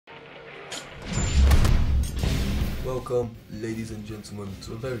Welcome, ladies and gentlemen,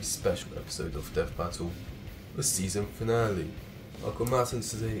 to a very special episode of Death Battle, the season finale. Our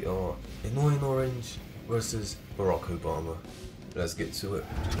combatants today are Annoying Orange versus Barack Obama. Let's get to it.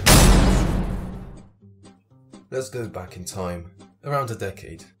 Let's go back in time, around a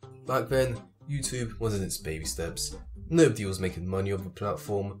decade. Back then, YouTube was in its baby steps. Nobody was making money off the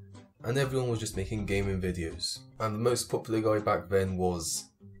platform, and everyone was just making gaming videos. And the most popular guy back then was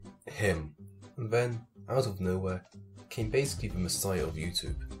him. And then, out of nowhere, came basically the messiah of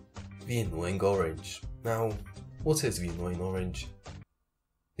YouTube, the Annoying Orange. Now, what is the Annoying Orange?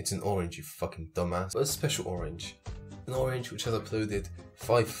 It's an orange, you fucking dumbass, but a special orange. An orange which has uploaded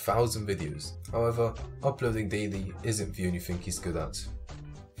 5,000 videos. However, uploading daily isn't the only thing he's good at.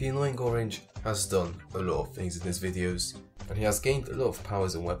 The Annoying Orange has done a lot of things in his videos, and he has gained a lot of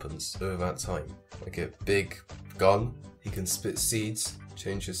powers and weapons over that time, like a big gun, he can spit seeds,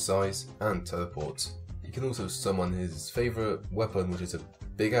 change his size, and teleport. He can also summon his favourite weapon, which is a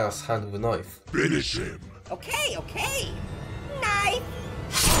big ass hand with a knife. Finish him! Okay. Knife!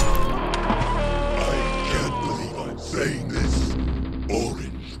 I can't believe I'm saying this.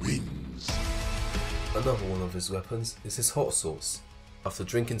 Orange wins. Another one of his weapons is his hot sauce. After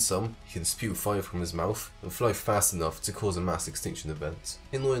drinking some, he can spew fire from his mouth and fly fast enough to cause a mass extinction event.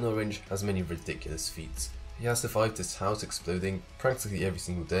 Annoying Orange has many ridiculous feats. He has survived his house exploding practically every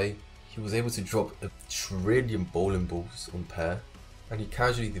single day. He was able to drop 1 trillion bowling balls on pair, and he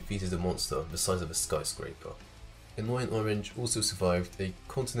casually defeated a monster the size of a skyscraper. Annoying Orange also survived a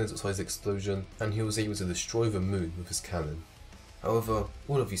continental-sized explosion, and he was able to destroy the moon with his cannon. However,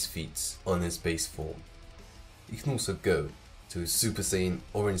 all of these feats are in his base form. He can also go to his Super Saiyan,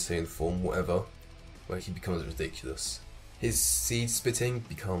 Orange Saiyan form, whatever, where he becomes ridiculous. His seed spitting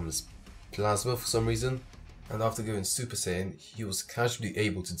becomes plasma for some reason, and after going Super Saiyan, he was casually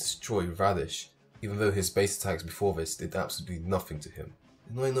able to destroy Radish, even though his base attacks before this did absolutely nothing to him.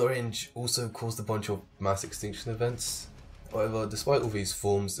 Annoying Orange also caused a bunch of mass extinction events. However, despite all these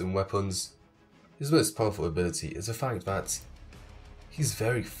forms and weapons, his most powerful ability is the fact that he's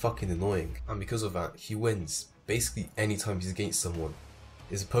very fucking annoying, and because of that, he wins basically anytime he's against someone.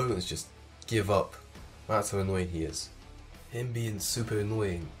 His opponents just give up. That's how annoying he is. Him being super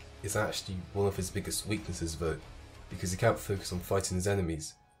annoying is actually one of his biggest weaknesses though, because he can't focus on fighting his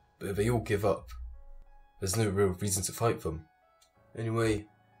enemies, but if they all give up, there's no real reason to fight them. Anyway,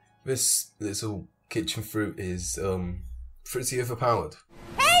 this little kitchen fruit is pretty overpowered.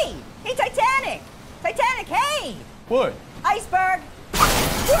 Hey! Hey, Titanic! Titanic, hey! What? Iceberg!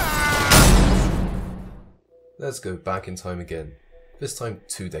 Let's go back in time again, this time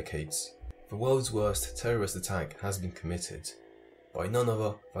 2 decades. The world's worst terrorist attack has been committed by none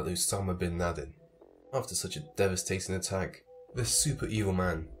other than Osama bin Laden. After such a devastating attack, this super evil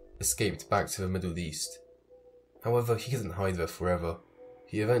man escaped back to the Middle East. However, he couldn't hide there forever.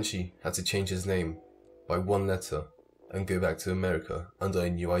 He eventually had to change his name by 1 letter and go back to America under a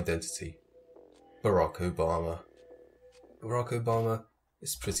new identity. Barack Obama. Barack Obama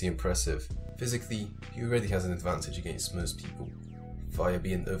is pretty impressive. Physically, he already has an advantage against most people, via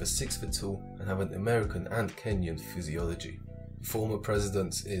being over 6 foot tall and having American and Kenyan physiology. The former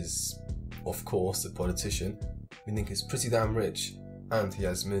president is, of course, a politician, meaning he's pretty damn rich, and he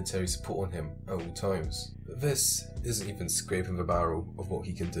has military support on him at all times. But this isn't even scraping the barrel of what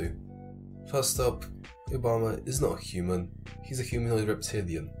he can do. First up, Obama is not a human, he's a humanoid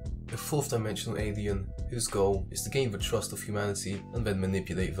reptilian, a 4th dimensional alien whose goal is to gain the trust of humanity and then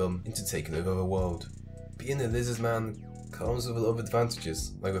manipulate them into taking over the world. Being a lizard man comes with a lot of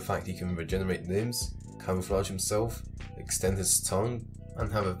advantages, like the fact he can regenerate limbs, camouflage himself, extend his tongue,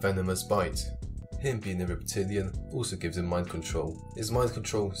 and have a venomous bite. Him being a reptilian also gives him mind control. His mind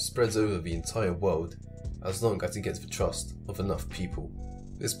control spreads over the entire world as long as he gets the trust of enough people.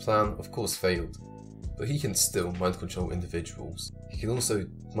 This plan of course failed, but he can still mind control individuals. He can also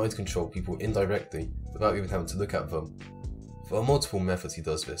mind control people indirectly without even having to look at them. There are multiple methods he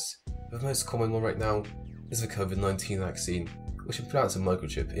does this. The most common one right now is the COVID-19 vaccine, which implants a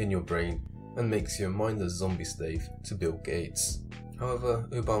microchip in your brain and makes you a mindless zombie slave to Bill Gates. However,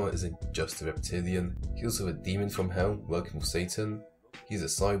 Obama isn't just a reptilian, he's also a demon from hell working for Satan, he's a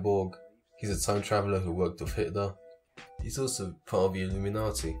cyborg, he's a time traveller who worked with Hitler, he's also part of the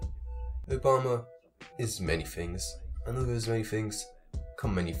Illuminati. Obama is many things, and with those many things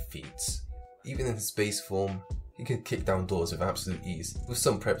come many feats. Even in his base form, he can kick down doors with absolute ease. With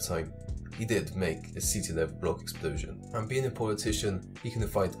some prep time, he did make a city-level block explosion, and being a politician, he can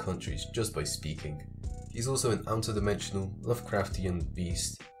divide countries just by speaking. He's also an interdimensional, Lovecraftian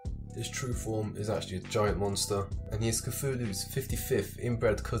beast his true form is actually a giant monster, and he is Cthulhu's 55th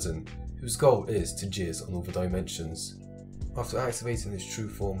inbred cousin, whose goal is to jizz on all the dimensions. After activating his true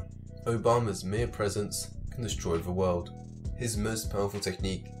form, Obama's mere presence can destroy the world. His most powerful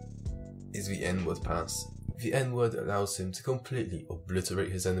technique is the N-word pass. The N-word allows him to completely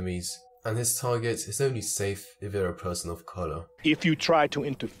obliterate his enemies, and his target is only safe if they're a person of color. If you try to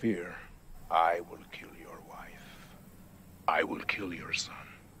interfere, I will kill your wife. I will kill your son.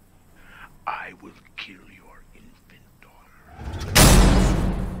 I will kill your infant daughter.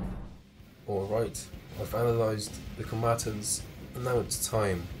 Alright, I've analysed the combatants, and now it's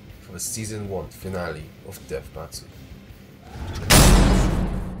time for the Season 1 finale of Death Battle.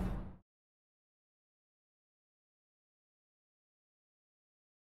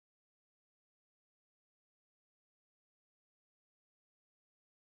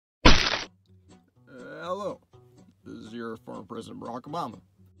 Hello. This is your former President Barack Obama.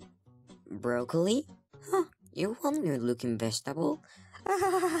 Broccoli? Huh, you're one weird looking vegetable.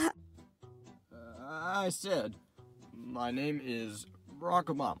 I said, my name is Barack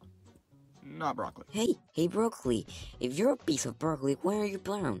Obama, not broccoli. Hey Broccoli, if you're a piece of broccoli, why are you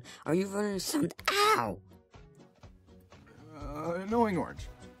brown? Are you running some— Ow! Annoying Orange.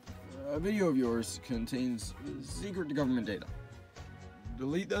 A video of yours contains secret government data.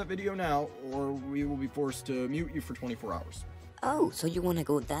 Delete that video now, or we will be forced to mute you for 24 hours. Oh, so you wanna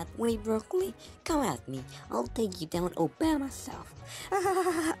go that way, Broccoli? Come at me, I'll take you down Obama myself.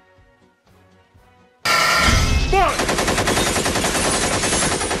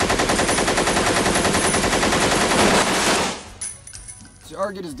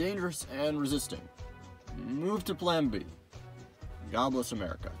 Target is dangerous and resisting. Move to Plan B. God bless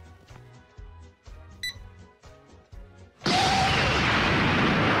America.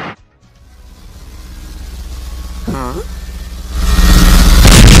 Huh?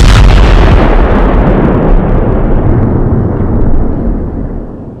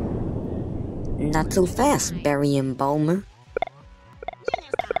 Not so fast, Barry and Balmer.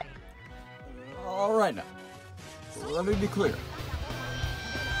 Alright now. Let me be clear.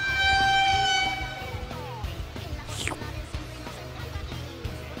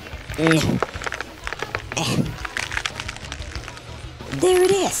 There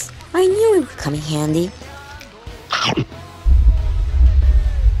it is! I knew it would come in handy.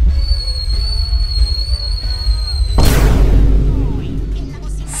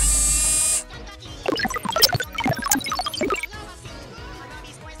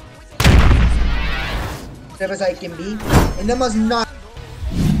 As I can be, and I must not.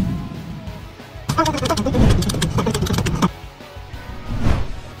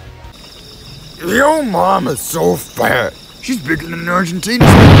 Your mom is so fat. She's bigger than Argentina.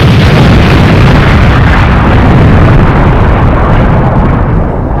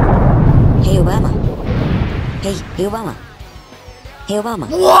 Hey Obama. Hey Obama. Hey Obama.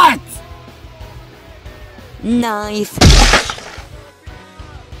 What? Knife.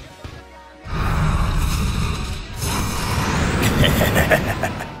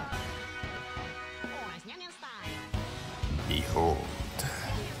 Behold,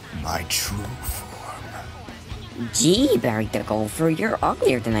 my true form. Gee, Barry the Golfer, you're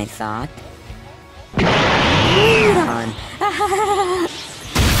uglier than I thought. Hold on.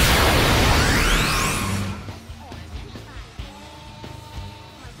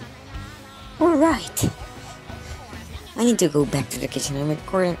 Alright. I need to go back to the kitchen and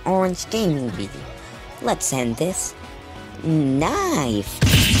record an Orange gaming video. Let's end this. Knife.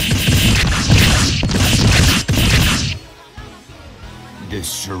 This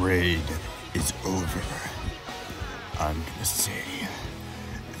charade is over. I'm gonna say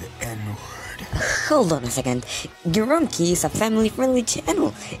the N-word. Hold on a second. Girronki is a family-friendly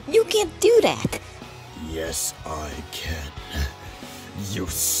channel. You can't do that. Yes, I can. You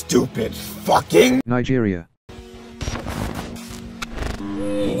stupid fucking Nigeria.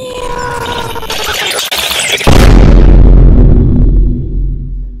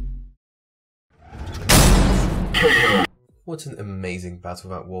 What an amazing battle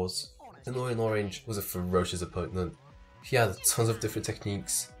that was. Annoying Orange was a ferocious opponent. He had tons of different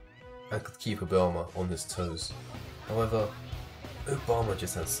techniques and could keep Obama on his toes. However, Obama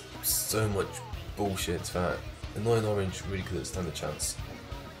just has so much bullshit that Annoying Orange really couldn't stand a chance.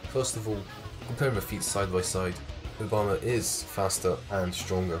 First of all, comparing the feet side by side, Obama is faster and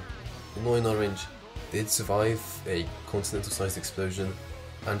stronger. Annoying Orange did survive a continental-sized explosion,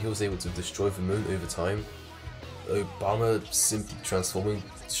 and he was able to destroy the moon over time. Obama simply transforming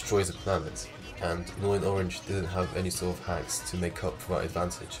destroys the planet, and Annoying Orange didn't have any sort of hacks to make up for that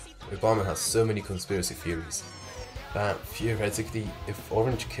advantage. Obama has so many conspiracy theories, that theoretically, if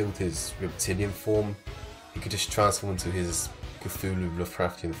Orange killed his reptilian form, he could just transform into his Cthulhu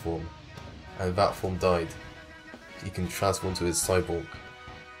Lovecraftian form, and if that form died, he can transform into his cyborg.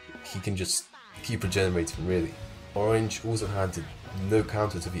 He can just keep regenerating, really. Orange also had no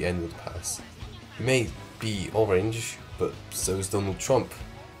counter to the N-word pass. He may be orange, but so is Donald Trump,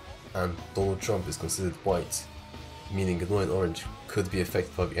 and Donald Trump is considered white, meaning Annoying Orange could be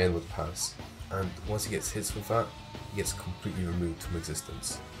affected by the N-word pass, and once he gets hit with that, he gets completely removed from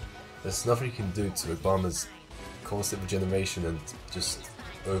existence. There's nothing he can do to Obama's constant regeneration and just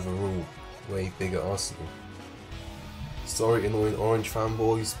overall way bigger arsenal. Sorry Annoying Orange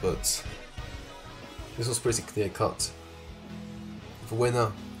fanboys, but this was pretty clear cut. The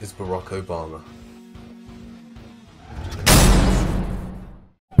winner is Barack Obama.